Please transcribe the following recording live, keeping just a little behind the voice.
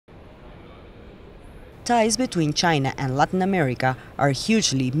ties between China and Latin America are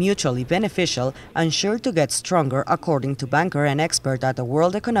hugely mutually beneficial and sure to get stronger, according to banker and expert at the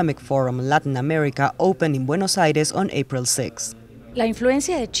World Economic Forum Latin America opened in Buenos Aires on April 6. La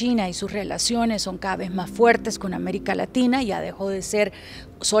influencia de China y sus relaciones son cada vez más fuertes con América Latina. Ya dejó de ser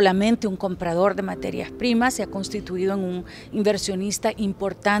solamente un comprador de materias primas, se ha constituido en un inversionista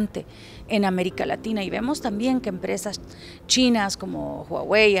importante en América Latina. Y vemos también que empresas chinas como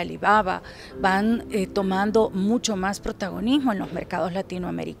Huawei, Alibaba, van tomando mucho más protagonismo en los mercados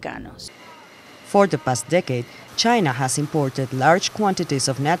latinoamericanos. For the past decade, China has imported large quantities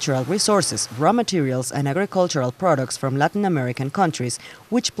of natural resources, raw materials, and agricultural products from Latin American countries,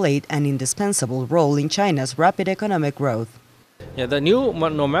 which played an indispensable role in China's rapid economic growth. Yeah, the new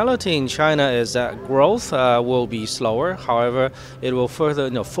normality in China is that growth will be slower. However, it will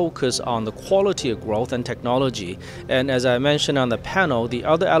further focus on the quality of growth and technology. And as I mentioned on the panel, the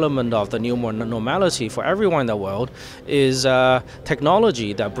other element of the new normality for everyone in the world is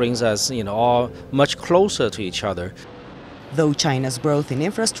technology that brings us all much closer to each other. Though China's growth in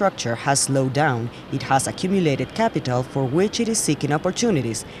infrastructure has slowed down, it has accumulated capital for which it is seeking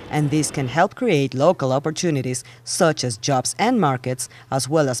opportunities, and this can help create local opportunities, such as jobs and markets, as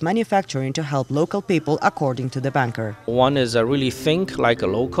well as manufacturing to help local people, according to the banker. One is really think like a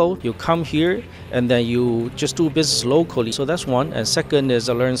local. You come here and then you just do business locally. So that's one. And second is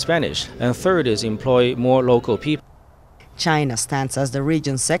learn Spanish. And third is employ more local people. China stands as the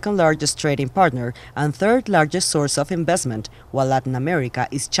region's second-largest trading partner and third-largest source of investment, while Latin America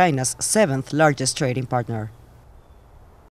is China's seventh-largest trading partner.